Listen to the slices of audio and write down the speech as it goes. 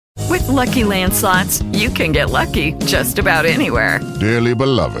Lucky Land Slots, you can get lucky just about anywhere. Dearly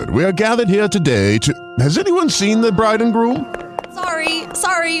beloved, we are gathered here today to... Has anyone seen the bride and groom?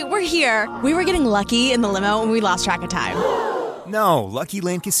 Sorry, we're here. We were getting lucky in the limo and we lost track of time. No, Lucky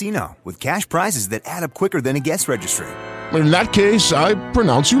Land Casino, with cash prizes that add up quicker than a guest registry. In that case, I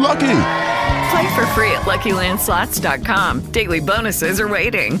pronounce you lucky. Play for free at LuckyLandSlots.com. Daily bonuses are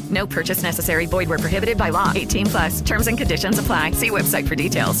waiting. No purchase necessary. Void where prohibited by law. 18+. Terms and conditions apply. See website for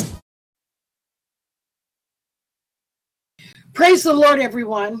details. Praise the Lord,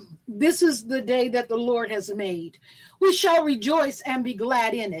 everyone. This is the day that the Lord has made. We shall rejoice and be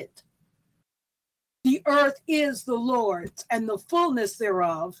glad in it. The earth is the Lord's and the fullness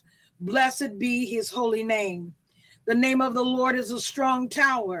thereof. Blessed be his holy name. The name of the Lord is a strong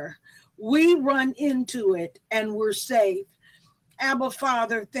tower. We run into it and we're safe. Abba,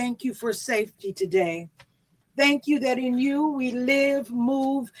 Father, thank you for safety today. Thank you that in you we live,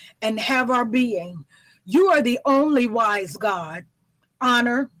 move, and have our being. You are the only wise God.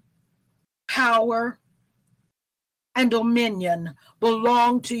 Honor, power, and dominion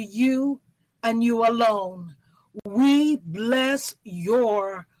belong to you and you alone. We bless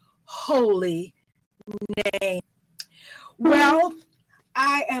your holy name. Well,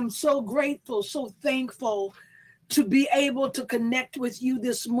 I am so grateful, so thankful to be able to connect with you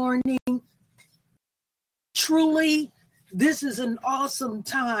this morning. Truly, this is an awesome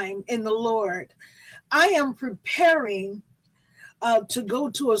time in the Lord. I am preparing to go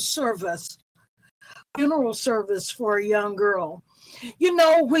to a service, funeral service for a young girl. You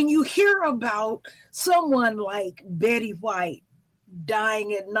know, when you hear about someone like Betty White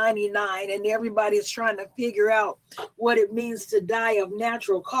dying at 99 and everybody's trying to figure out what it means to die of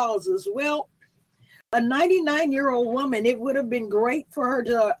natural causes, well, a 99-year-old woman, it would have been great for her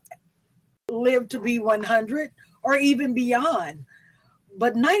to live to be 100 or even beyond.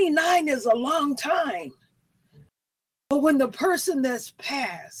 But 99 is a long time. But when the person that's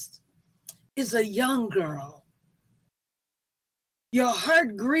passed is a young girl, your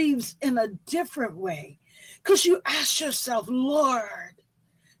heart grieves in a different way because you ask yourself, Lord,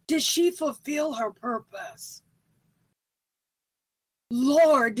 did she fulfill her purpose?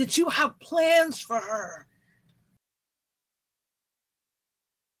 Lord, did you have plans for her?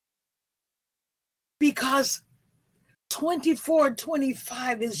 Because 24,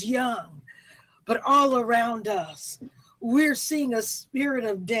 25 is young, but all around us, we're seeing a spirit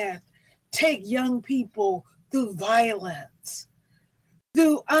of death take young people through violence,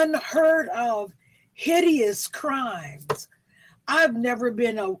 through unheard of hideous crimes. I've never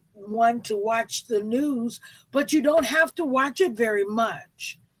been one to watch the news, but you don't have to watch it very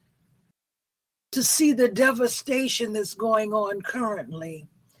much to see the devastation that's going on currently.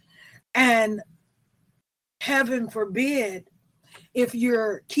 And heaven forbid, if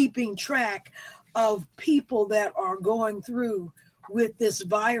you're keeping track of people that are going through with this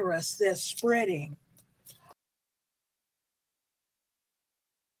virus that's spreading.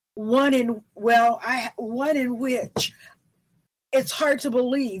 One in which it's hard to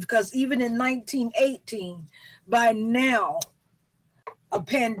believe, because even in 1918, by now, a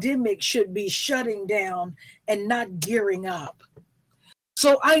pandemic should be shutting down and not gearing up.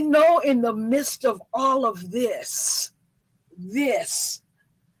 So I know in the midst of all of this,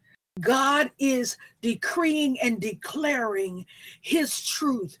 God is decreeing and declaring his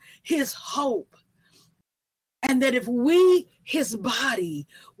truth, his hope. And that if we, his body,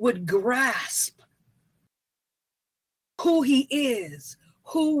 would grasp who he is,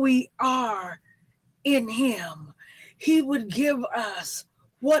 who we are in him, he would give us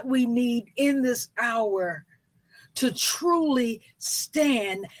what we need in this hour to truly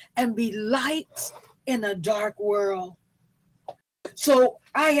stand and be lights in a dark world. So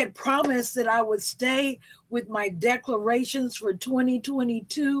I had promised that I would stay with my declarations for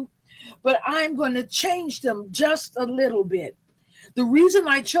 2022, but I'm going to change them just a little bit. The reason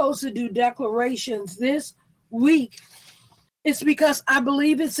I chose to do declarations this week is because I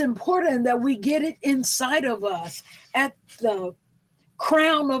believe it's important that we get it inside of us at the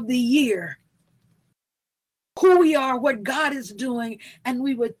crown of the year, who we are, what God is doing, and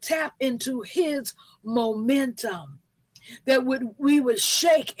we would tap into his momentum, that we would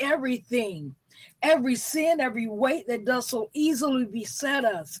shake everything, every sin, every weight that does so easily beset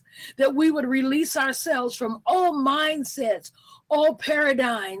us, that we would release ourselves from old mindsets, old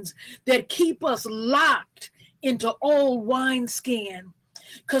paradigms that keep us locked into old wineskin.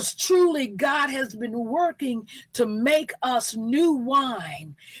 Because truly God has been working to make us new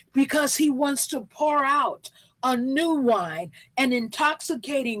wine, because he wants to pour out a new wine, an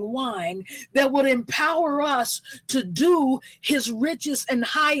intoxicating wine that would empower us to do his richest and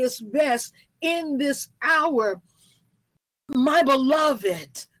highest best in this hour. My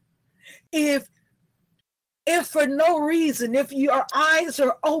beloved, if for no reason, if your eyes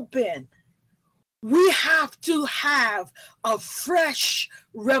are open, we have to have a fresh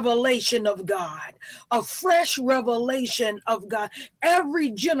revelation of God, a fresh revelation of God.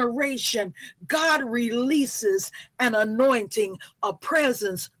 Every generation, God releases an anointing, a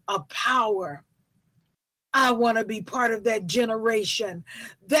presence, a power. I want to be part of that generation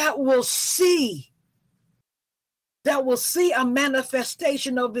that will see a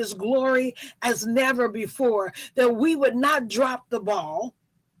manifestation of his glory as never before, that we would not drop the ball,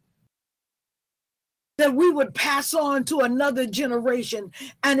 that we would pass on to another generation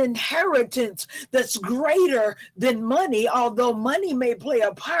an inheritance that's greater than money, although money may play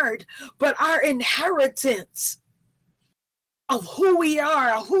a part, but our inheritance of who we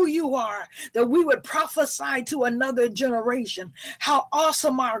are, who you are, that we would prophesy to another generation how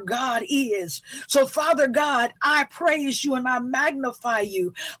awesome our God is. So, Father God, I praise you and I magnify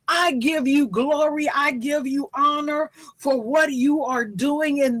you. I give you glory. I give you honor for what you are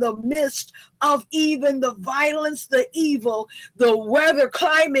doing in the midst of even the violence, the evil, the weather,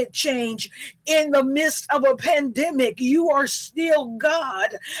 climate change, in the midst of a pandemic. You are still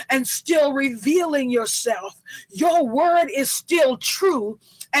God and still revealing yourself. Your word is still true,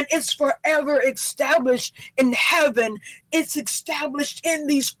 and it's forever established in heaven. It's established in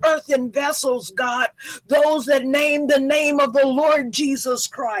these earthen vessels, God, those that name the name of the Lord Jesus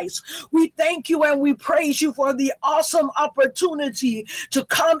Christ. We thank you and we praise you for the awesome opportunity to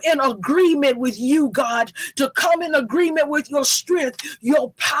come in agreement with you, God, to come in agreement with your strength,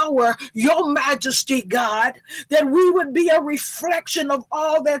 your power, your majesty, God, that we would be a reflection of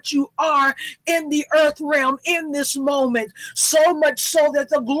all that you are in the earth realm in this moment, so much so that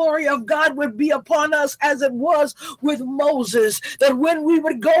the glory of God would be upon us as it was with Moses, that when we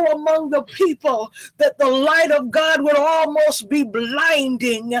would go among the people, that the light of God would almost be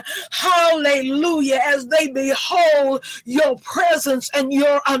blinding. Hallelujah, as they behold your presence and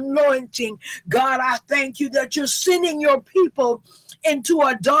your anointing. God, I thank you that you're sending your people into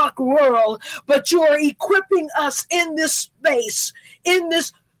a dark world, but you are equipping us in this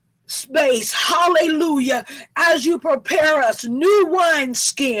space, hallelujah, as you prepare us new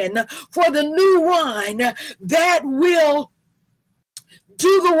wineskin for the new wine that will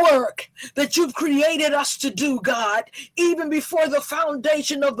do the work that you've created us to do, God. Even before the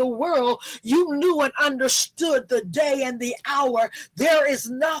foundation of the world, you knew and understood the day and the hour. There is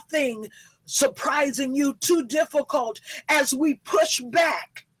nothing surprising you too difficult as we push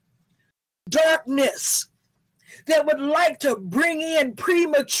back darkness that would like to bring in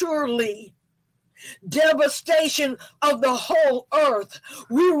prematurely devastation of the whole earth.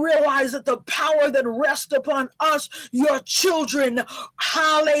 We realize that the power that rests upon us, your children,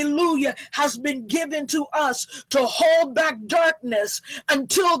 hallelujah, has been given to us to hold back darkness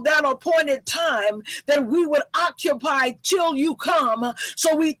until that appointed time that we would occupy till you come.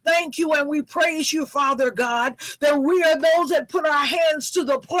 So we thank you and we praise you, Father God, that we are those that put our hands to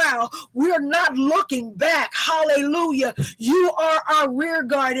the plow. We're not looking back. Hallelujah. You are our rear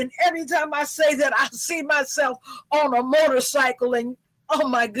guard. And every time I say that, I see myself on a motorcycle and, oh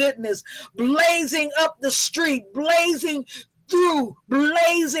my goodness, blazing up the street, blazing through,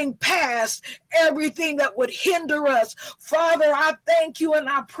 blazing past everything that would hinder us. Father, I thank you and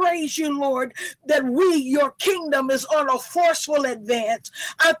I praise you, Lord, that your kingdom is on a forceful advance.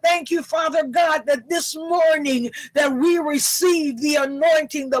 I thank you, Father God, that this morning that we receive the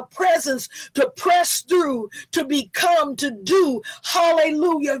anointing, the presence to press through, to become, to do.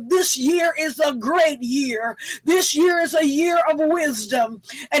 Hallelujah. This year is a great year. This year is a year of wisdom.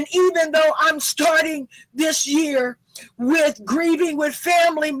 And even though I'm starting this year with grieving with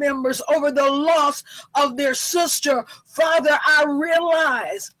family members over the loss of their sister, Father, I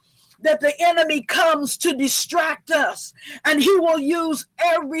realize that the enemy comes to distract us, and he will use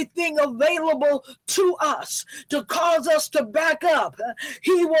everything available to us to cause us to back up.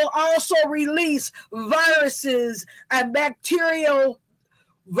 He will also release viruses and bacterial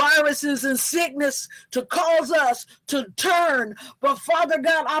viruses and sickness to cause us to turn. But Father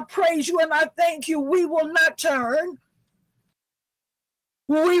God, I praise you and I thank you. We will not turn.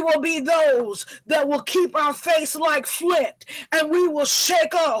 We will be those that will keep our face like flint, and we will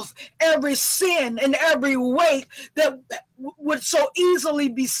shake off every sin and every weight that would so easily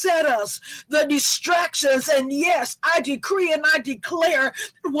beset us, the distractions. And yes, I decree and I declare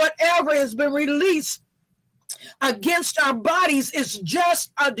whatever has been released against our bodies is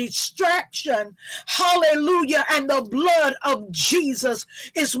just a distraction. Hallelujah. And the blood of Jesus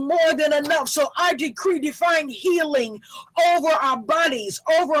is more than enough. So I decree divine healing over our bodies,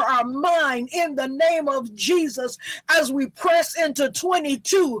 over our mind, in the name of Jesus, as we press into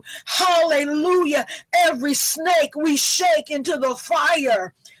 22. Hallelujah. Every snake we shake into the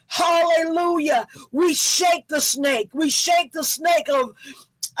fire. Hallelujah. We shake the snake. We shake the snake of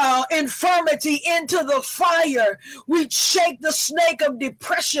infirmity into the fire. We shake the snake of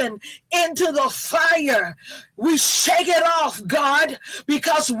depression into the fire. We shake it off, God,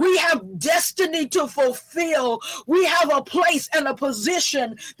 because we have destiny to fulfill. We have a place and a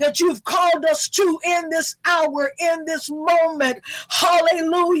position that you've called us to in this hour, in this moment.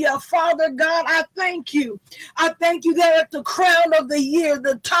 Hallelujah. Father God, I thank you. I thank you that at the crown of the year,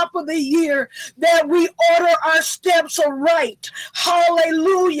 the top of the year, that we order our steps aright.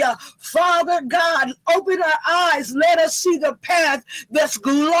 Hallelujah. Father God, open our eyes. Let us see the path that's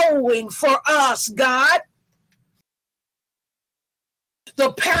glowing for us, God.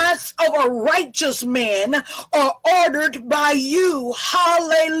 The paths of a righteous man are ordered by you.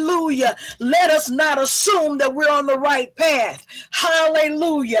 Hallelujah. Let us not assume that we're on the right path.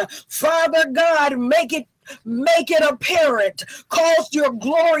 Hallelujah. Father God, make it apparent. Cause your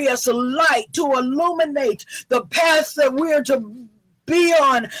glorious light to illuminate the paths that we're to be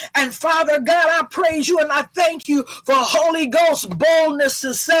on. And Father God, I praise you and I thank you for Holy Ghost boldness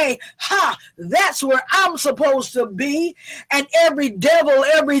to say, that's where I'm supposed to be. And every devil,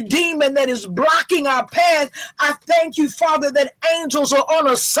 every demon that is blocking our path, I thank you, Father, that angels are on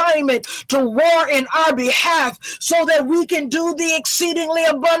assignment to war in our behalf so that we can do the exceedingly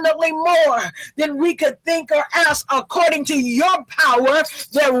abundantly more than we could think or ask, according to your power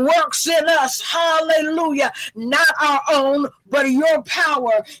that works in us. Hallelujah. Not our own, but your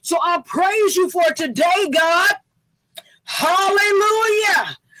power. So I praise you for today, God.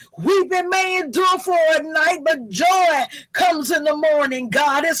 Hallelujah. Weeping may endure for a night, but joy comes in the morning,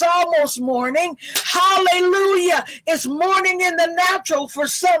 God. It's almost morning. Hallelujah. It's morning in the natural for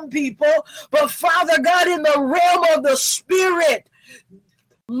some people, but Father God, in the realm of the spirit,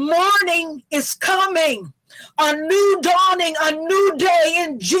 morning is coming. A new dawning, a new day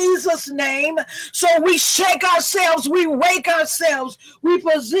in Jesus' name. So we shake ourselves, we wake ourselves, we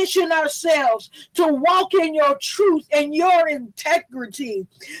position ourselves to walk in your truth and your integrity,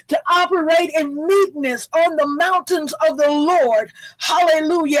 to operate in meekness on the mountains of the Lord.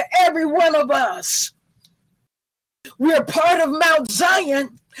 Hallelujah, every one of us. We're part of Mount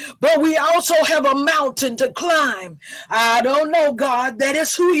Zion, but we also have a mountain to climb. I don't know, God, that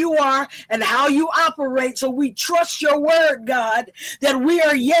is who you are and how you operate. So we trust your word, God, that we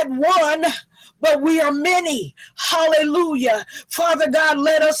are yet one, but we are many. Hallelujah. Father God,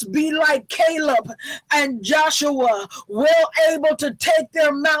 let us be like Caleb and Joshua, well able to take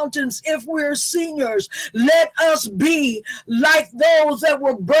their mountains if we're seniors. Let us be like those that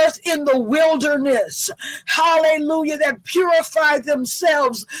were birthed in the wilderness. Hallelujah. That purified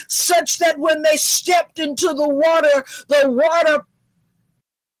themselves such that when they stepped into the water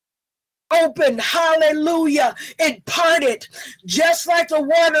open. Hallelujah. It parted just like the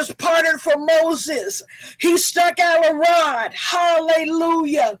waters parted for Moses. He stuck out a rod.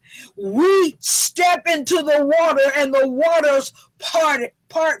 Hallelujah. We step into the water and the waters part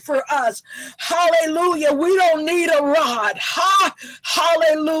for us. Hallelujah. We don't need a rod.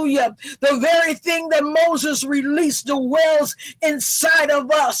 Hallelujah. The very thing that Moses released dwells inside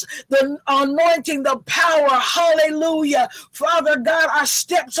of us. The anointing, the power. Hallelujah. Father God, our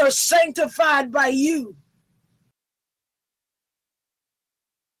steps are sanctified by you.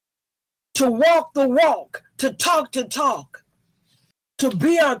 To walk the walk, to talk the talk, to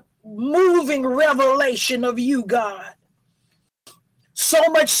be a moving revelation of you, God. So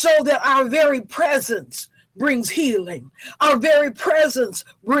much so that our very presence brings healing. Our very presence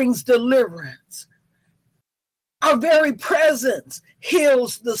brings deliverance. Our very presence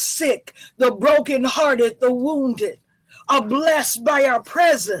heals the sick, the brokenhearted, the wounded, are blessed by our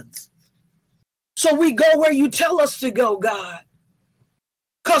presence. So we go where you tell us to go, God,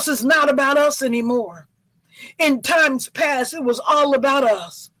 because it's not about us anymore. In times past, it was all about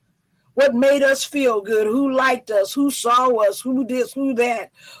us. What made us feel good, who liked us, who saw us, who this, who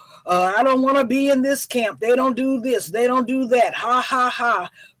that. I don't want to be in this camp. They don't do this. They don't do that. Ha, ha, ha.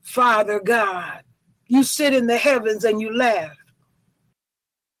 Father God, you sit in the heavens and you laugh.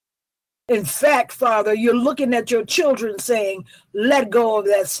 In fact, Father, you're looking at your children saying, let go of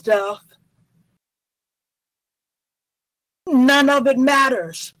that stuff. None of it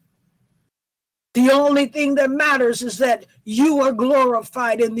matters. The only thing that matters is that you are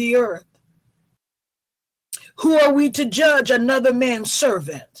glorified in the earth. Who are we to judge another man's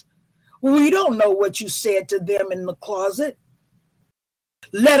servant? We don't know what you said to them in the closet.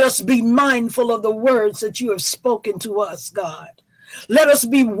 Let us be mindful of the words that you have spoken to us, God. Let us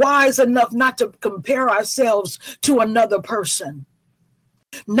be wise enough not to compare ourselves to another person,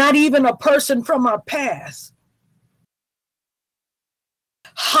 not even a person from our past.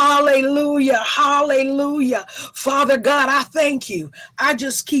 Hallelujah, hallelujah. Father God, I thank you. I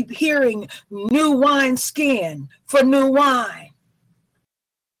just keep hearing new wine skin for new wine.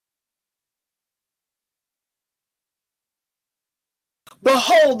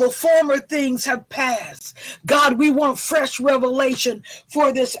 Behold, the former things have passed. God, we want fresh revelation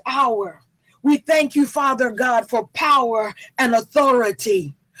for this hour. We thank you, Father God, for power and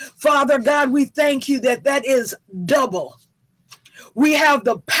authority. Father God, we thank you that that is double. We have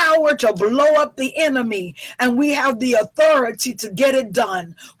the power to blow up the enemy, and we have the authority to get it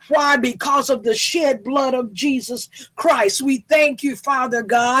done. Why? Because of the shed blood of Jesus Christ. We thank you, Father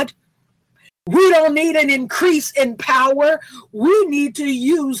God. We don't need an increase in power. We need to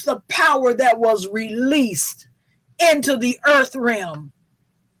use the power that was released into the earth realm.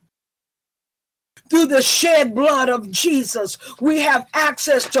 Through the shed blood of Jesus, we have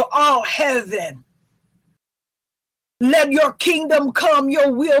access to all heaven. Let your kingdom come,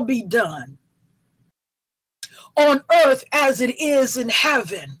 your will be done on earth as it is in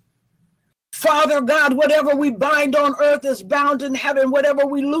heaven. Father God, whatever we bind on earth is bound in heaven. Whatever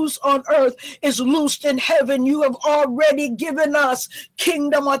we loose on earth is loosed in heaven. You have already given us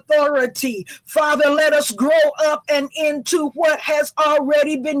kingdom authority. Father, let us grow up and into what has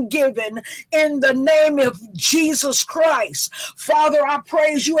already been given in the name of Jesus Christ. Father, I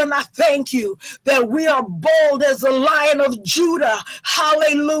praise you and I thank you that we are bold as the Lion of Judah.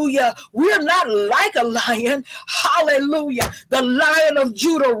 Hallelujah. We're not like a lion. Hallelujah. The Lion of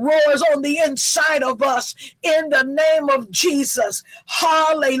Judah roars on the inside of us in the name of Jesus.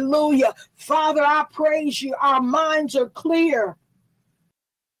 Hallelujah. Father, I praise you. Our minds are clear.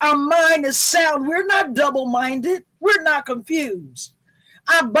 Our mind is sound. We're not double-minded. We're not confused.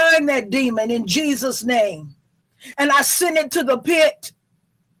 I bind that demon in Jesus' name, and I send it to the pit.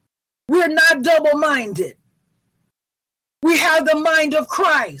 We're not double-minded. We have the mind of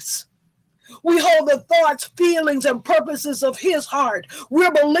Christ. We hold the thoughts, feelings, and purposes of his heart.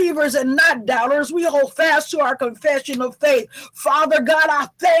 We're believers and not doubters. We hold fast to our confession of faith. Father God, I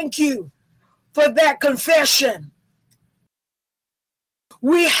thank you for that confession.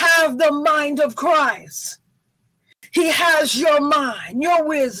 We have the mind of Christ. He has your mind, your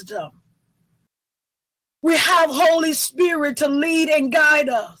wisdom. We have Holy Spirit to lead and guide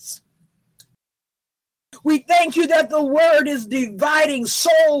us. We thank you that the word is dividing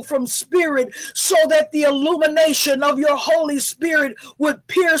soul from spirit so that the illumination of your Holy Spirit would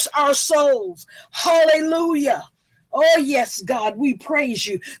pierce our souls. Hallelujah. Oh, yes, God, we praise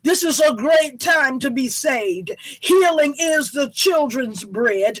you. This is a great time to be saved. Healing is the children's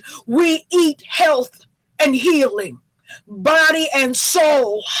bread. We eat health and healing, body and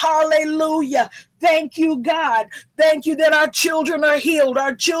soul. Hallelujah. Thank you, God. Thank you that our children are healed.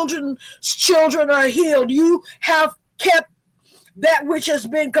 Our children's children are healed. You have kept that which has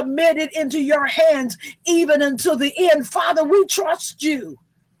been committed into your hands even until the end. Father, we trust you.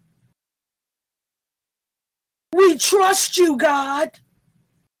 We trust you, God.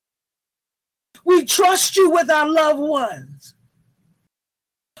 We trust you with our loved ones.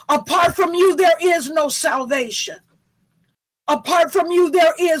 Apart from you, there is no salvation. Apart from you,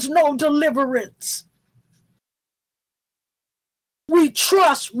 there is no deliverance. We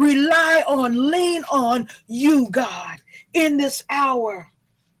trust, rely on, lean on you, God, in this hour.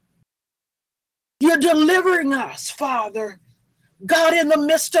 You're delivering us, Father, God, in the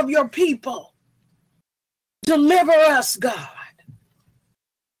midst of your people. Deliver us, God.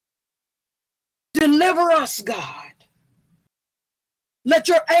 Deliver us, God. Let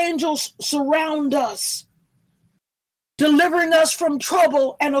your angels surround us, delivering us from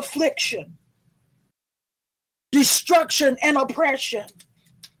trouble and affliction, destruction and oppression.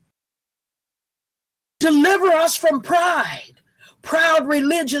 Deliver us from pride, proud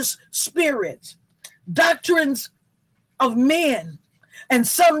religious spirits, doctrines of men, and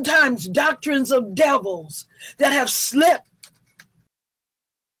sometimes doctrines of devils that have slipped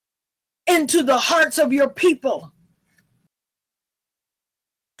into the hearts of your people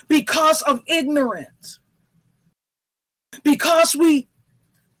because of ignorance, because we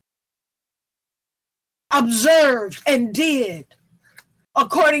observed and did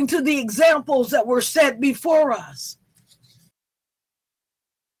according to the examples that were set before us.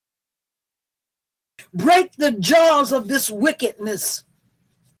 Break the jaws of this wickedness.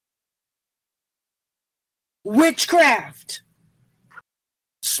 witchcraft,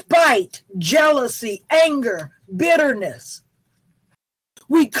 spite, jealousy, anger, bitterness.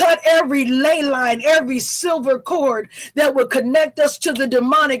 We cut every ley line, every silver cord that would connect us to the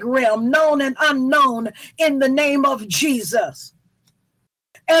demonic realm, known and unknown, in the name of Jesus.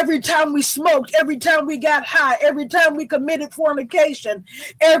 Every time we smoked, every time we got high, every time we committed fornication,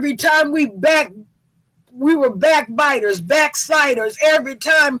 every time we were backbiters, backsliders, every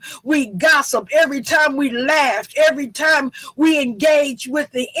time we gossiped, every time we laughed, every time we engaged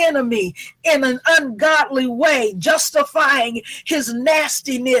with the enemy in an ungodly way, justifying his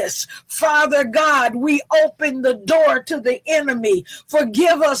nastiness. Father God, we open the door to the enemy.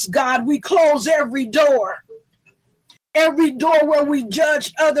 Forgive us, God. We close every door where we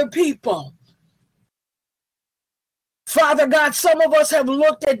judge other people. Father God, some of us have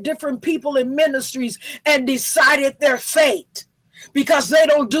looked at different people in ministries and decided their fate because they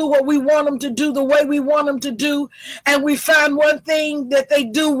don't do what we want them to do the way we want them to do. And we find one thing that they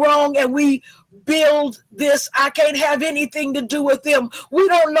do wrong and we build this, I can't have anything to do with them. We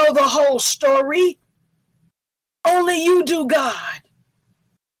don't know the whole story. Only you do, God.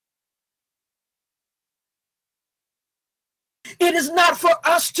 It is not for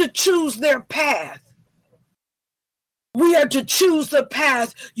us to choose their path. We are to choose the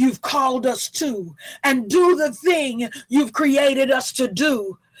path you've called us to and do the thing you've created us to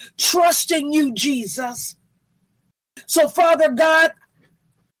do, trusting you, Jesus. So, Father God,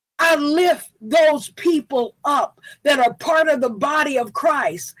 I lift those people up that are part of the body of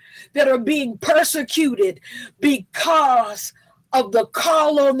Christ that are being persecuted because of the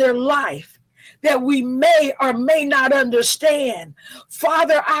call on their life that we may or may not understand.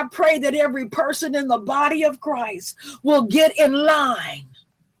 Father, I pray that every person in the body of Christ will get in line,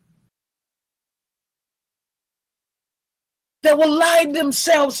 that will line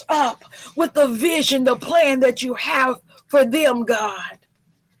themselves up with the vision, the plan that you have for them, God.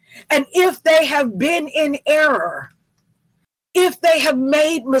 And if they have been in error, if they have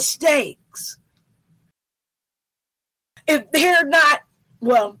made mistakes, if they have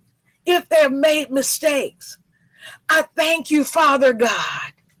made mistakes, I thank you, Father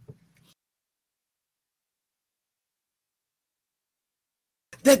God,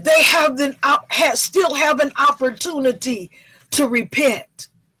 that they still have an opportunity to repent.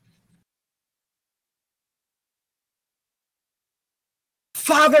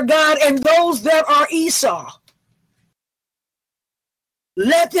 Father God, and those that are Esau,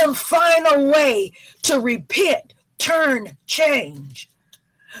 let them find a way to repent, turn, change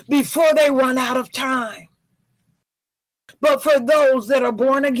before they run out of time. But for those that are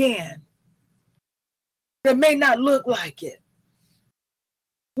born again, that may not look like it,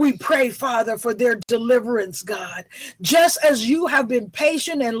 we pray, Father, for their deliverance, God. Just as you have been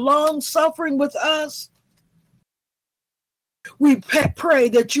patient and long-suffering with us, we pray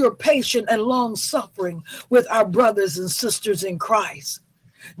that you're patient and long-suffering with our brothers and sisters in Christ,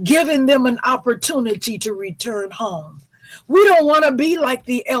 giving them an opportunity to return home. We don't want to be like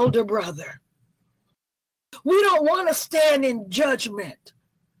the elder brother. We don't want to stand in judgment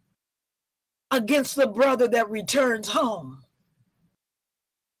against the brother that returns home.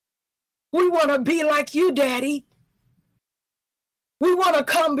 We want to be like you, Daddy. We want to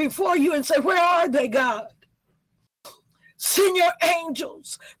come before you and say, where are they, God? Send your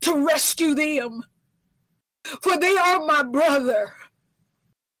angels to rescue them, for they are my brother.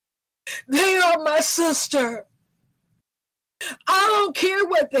 They are my sister. I don't care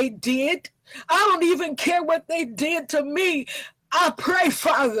what they did. I don't even care what they did to me. I pray,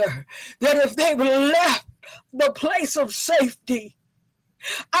 Father, that if they've left the place of safety,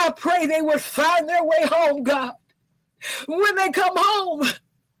 I pray they would find their way home, God. When they come home,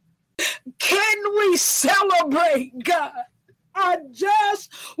 can we celebrate, God? I just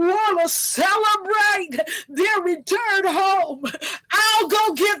want to celebrate their return home. I'll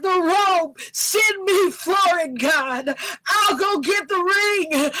go get the robe. Send me for it, God. I'll go get the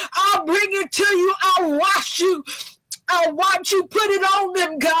ring. I'll bring it to you. I'll wash you. I want you put it on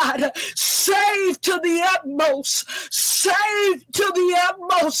them, God. Save to the utmost. Save to the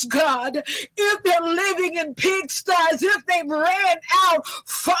utmost, God. If they're living in pigsties, if they've ran out,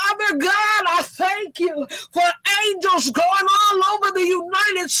 Father God, I thank you for angels going all over the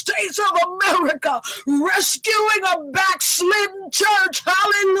United States of America, rescuing a backslidden church.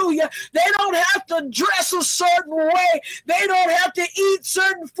 Hallelujah. They don't have to dress a certain way. They don't have to eat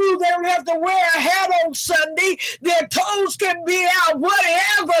certain food. They don't have to wear a hat on Sunday. Their toes can be out,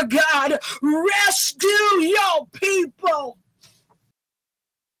 whatever, God. Rescue your people.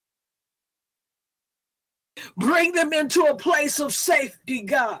 Bring them into a place of safety,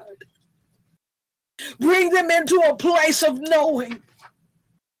 God. Bring them into a place of knowing.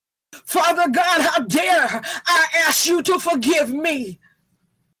 Father God, how dare I ask you to forgive me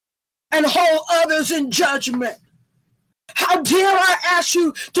and hold others in judgment. How dare I ask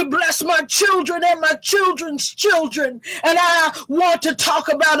you to bless my children and my children's children, and I want to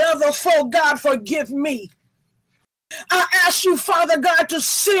talk about other folk. God, forgive me. I ask you, Father God, to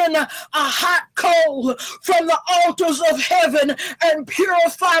send a hot coal from the altars of heaven and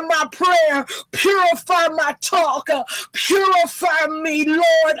purify my prayer, purify my talk, purify me,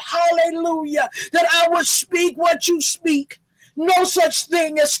 Lord, hallelujah, that I would speak what you speak. No such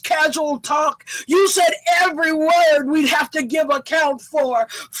thing as casual talk. You said every word we'd have to give account for.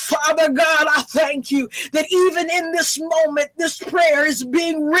 Father God, I thank you that even in this moment, this prayer is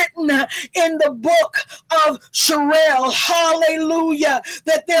being written in the book of Sherelle. Hallelujah.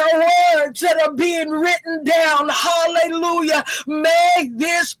 That there are words that are being written down. Hallelujah. May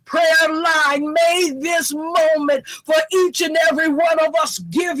this prayer line, may this moment for each and every one of us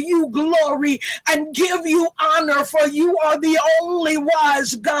give you glory and give you honor, for you are the only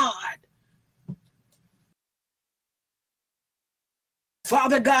wise God.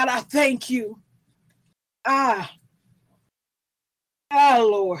 Father God, I thank you.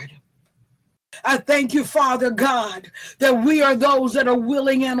 Lord. I thank you, Father God, that we are those that are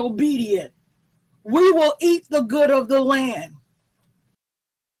willing and obedient. We will eat the good of the land.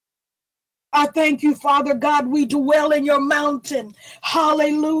 I thank you, Father God, we dwell in your mountain.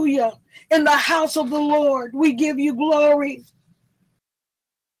 Hallelujah. In the house of the Lord, we give you glory.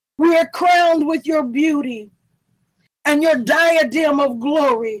 We are crowned with your beauty and your diadem of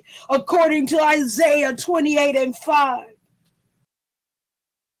glory, according to Isaiah 28:5.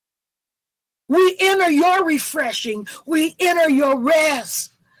 We enter your refreshing. We enter your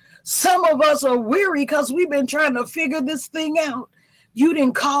rest. Some of us are weary because we've been trying to figure this thing out. You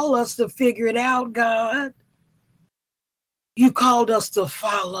didn't call us to figure it out, God. You called us to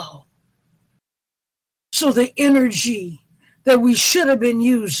follow. So the energy that we should have been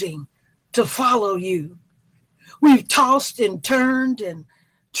using to follow you, we've tossed and turned and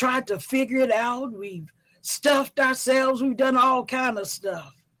tried to figure it out. We've stuffed ourselves. We've done all kind of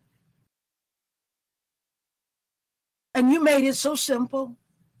stuff. And you made it so simple.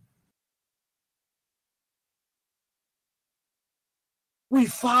 We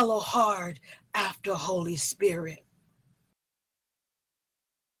follow hard after Holy Spirit.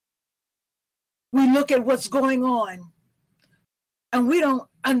 We look at what's going on and we don't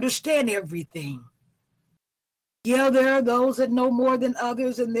understand everything. Yeah, there are those that know more than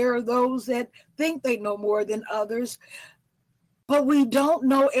others, and there are those that think they know more than others, but we don't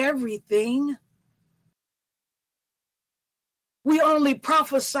know everything. We only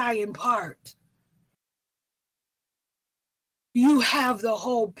prophesy in part. You have the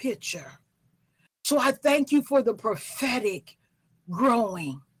whole picture. So I thank you for the prophetic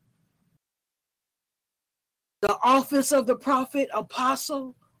growing. The office of the prophet,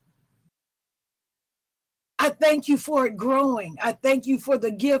 apostle, I thank you for it growing. I thank you for the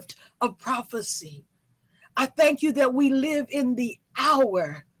gift of prophecy. I thank you that we live in the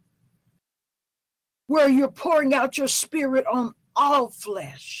hour where you're pouring out your spirit on all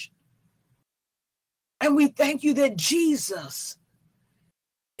flesh. And we thank you that Jesus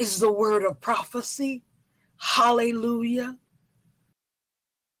is the word of prophecy. Hallelujah.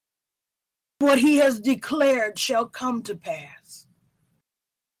 What he has declared shall come to pass.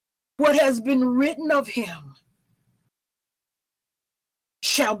 What has been written of him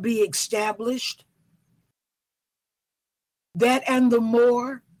shall be established. That and the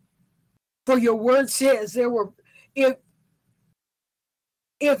more, for your word says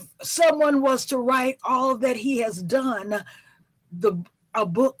if someone was to write all that he has done, a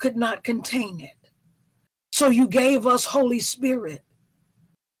book could not contain it. So you gave us Holy Spirit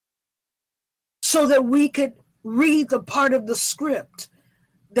so that we could read the part of the script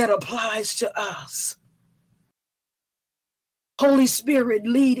that applies to us. Holy Spirit,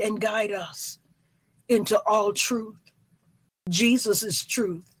 lead and guide us into all truth. Jesus is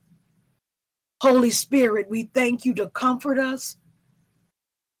truth. Holy Spirit, we thank you to comfort us.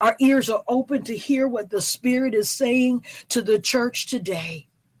 Our ears are open to hear what the Spirit is saying to the church today.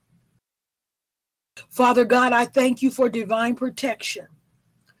 Father God, I thank you for divine protection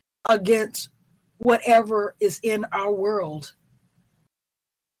against whatever is in our world.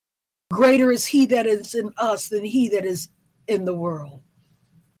 Greater is he that is in us than he that is in the world.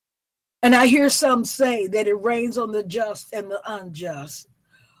 And I hear some say that it rains on the just and the unjust.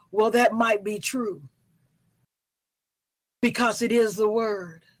 Well, that might be true because it is the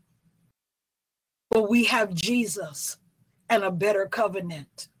word. But we have Jesus and a better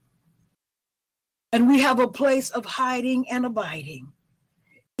covenant. And we have a place of hiding and abiding,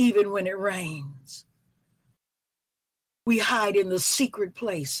 even when it rains. We hide in the secret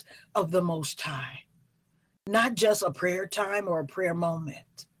place of the Most High. Not just a prayer time or a prayer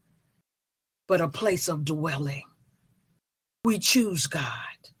moment, but a place of dwelling. We choose, God,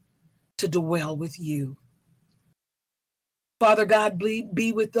 to dwell with you. Father God,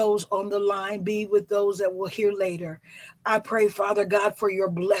 be with those on the line, be with those that will hear later. I pray, Father God, for your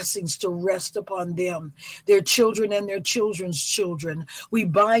blessings to rest upon them, their children and their children's children. We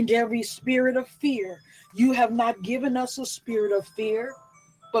bind every spirit of fear. You have not given us a spirit of fear,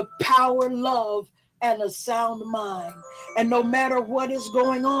 but power, love, and a sound mind. And no matter what is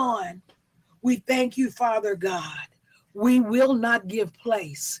going on, we thank you, Father God. We will not give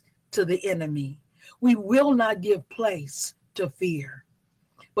place to the enemy. We will not give place to fear,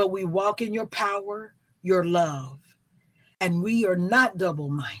 but we walk in your power, your love, and we are not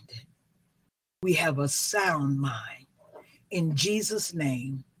double-minded. We have a sound mind. In Jesus'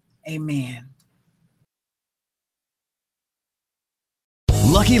 name, amen.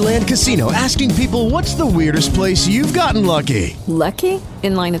 Lucky Land Casino, asking people, what's the weirdest place you've gotten lucky? Lucky?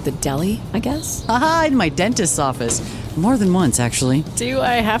 In line at the deli, I guess? Aha, in my dentist's office. More than once, actually. Do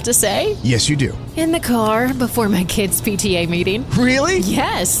I have to say? Yes, you do. In the car before my kids' PTA meeting. Really?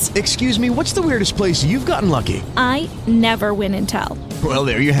 Yes. Excuse me, what's the weirdest place you've gotten lucky? I never win and tell. Well,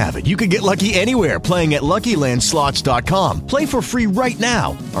 there you have it. You can get lucky anywhere, playing at LuckyLandSlots.com. Play for free right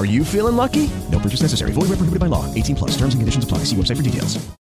now. Are you feeling lucky? No purchase necessary. Void where prohibited by law. 18+. Terms and conditions apply. See website for details.